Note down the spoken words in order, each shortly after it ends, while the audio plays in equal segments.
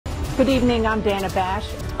Good evening, I'm Dana Bash.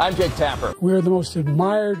 I'm Jake Tapper. We're the most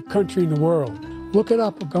admired country in the world. Look it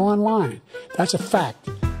up or go online. That's a fact.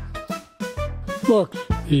 Look,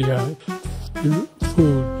 the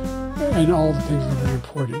food and all the things that are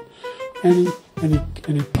important.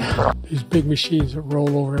 These big machines that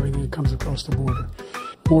roll over everything that comes across the border.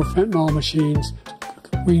 More fentanyl machines.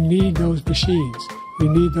 We need those machines. We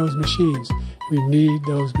need those machines. We need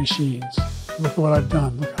those machines. Look at what I've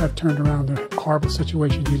done. Look, I've turned around the horrible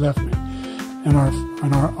situation he left me. You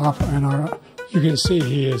can see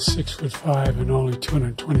he is 6'5" and only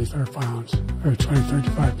 225 pounds, or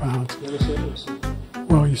 35 pounds.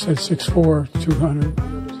 Well, you said 6'4", 200.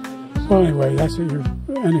 Well, anyway, that's what you're.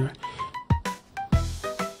 Anyway.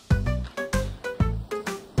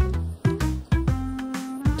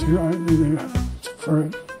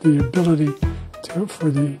 For the ability to,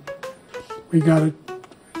 we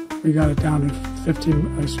got it down to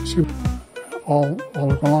 15. All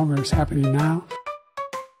along, it's happening now.